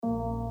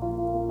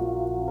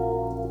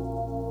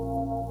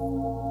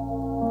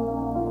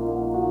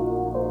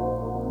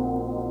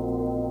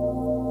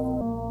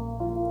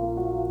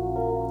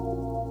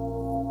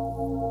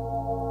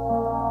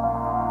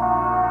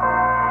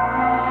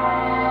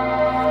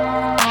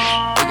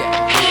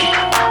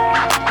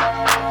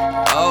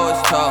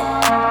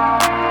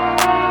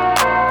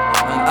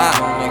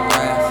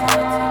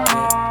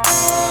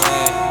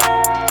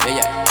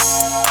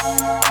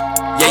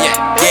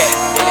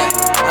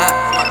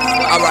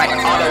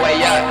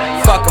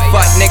Fuck a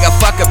fuck nigga,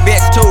 fuck a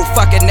bitch too.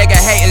 Fuck a nigga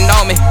hating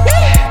on me.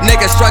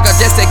 Niggas struggle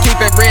just to keep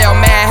it real,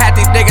 man. Half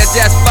these niggas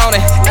just phony.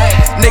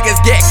 Niggas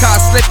get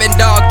caught slipping,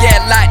 dog, get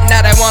locked,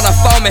 now they wanna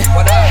phone me.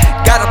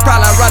 Got a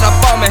problem, run up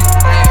on me.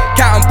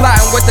 Counting,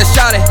 plotting with the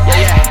shawty.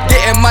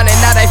 Getting money,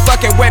 now they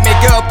fucking with me.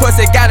 Good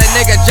pussy, got a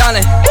nigga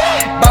Johnny.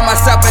 By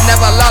myself and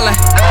never lolling.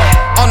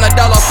 On the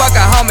dollar, fuck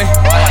a homie.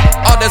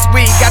 All this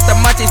weed, got the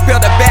munchies, peel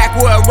the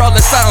backwood,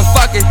 rollin' something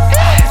fucking.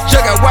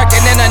 Sugar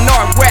working in the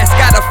northwest,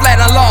 got a flat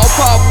and long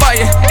pole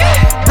buyin'.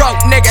 Broke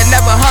nigga,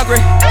 never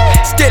hungry.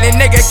 Skinny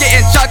nigga,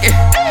 getting chunky.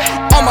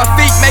 On my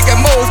feet, making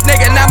moves,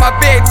 nigga, now my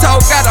big toe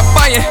got a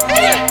bunion.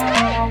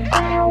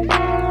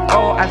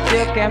 Oh, I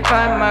still can't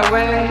find my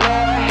way.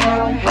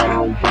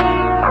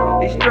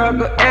 They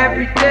struggle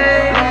every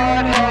day.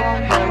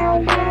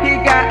 He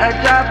got a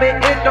job but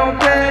it don't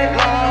pay.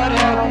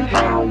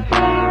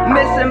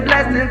 Missing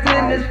blessings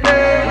in his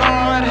face.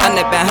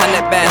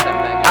 100 band,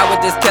 I was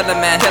just killin'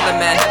 man.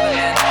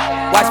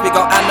 Watch me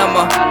go out no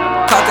more.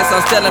 Caucus,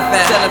 I'm still a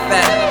fan.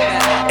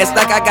 It's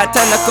like I got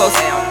tentacles.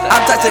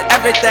 I'm touching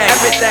everything.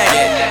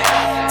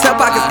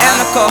 Tupac is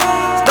animal.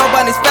 Snow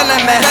bunny's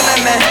feeling man.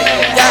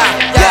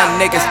 Young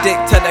niggas stick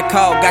to the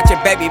code. Got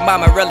your baby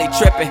mama really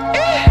trippin'.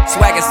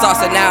 Swaggin'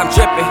 sauce and now I'm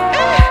drippin'.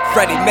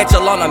 Freddie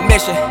Mitchell on a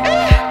mission.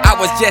 I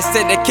was just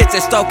in the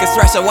kitchen stoking,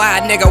 thrashing why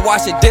a nigga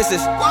washing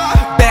dishes.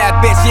 Bad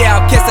bitch, yeah,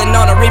 I'm kissing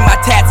on her, read my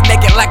tats, make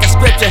it like a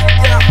scripture.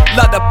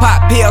 Love to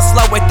pop pills,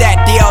 slow with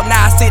that deal,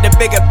 now I see the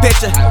bigger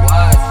picture.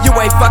 You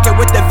ain't fucking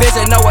with the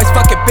vision, always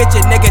fucking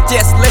bitchin', nigga,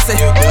 just listen.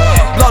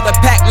 Blow the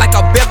pack like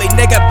a Billy,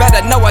 nigga,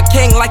 better know a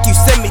king like you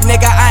send me,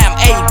 nigga. I am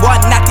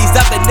A1, not these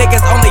other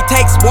niggas, only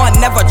takes one.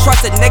 Never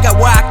trust a nigga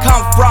where I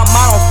come from,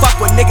 I don't fuck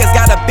with niggas,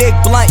 got a big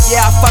blunt,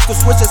 yeah, I fuck with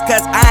switches,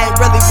 cause I ain't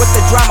really with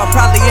the drama.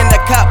 Probably in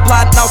the cup,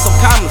 plotting on some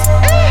commas.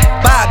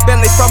 Buy a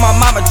Bentley from my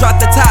mama, drop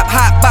the top,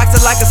 hot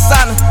boxing like a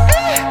sauna.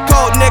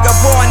 Cold nigga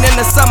born in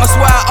the summer,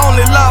 swear I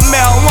only love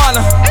marijuana.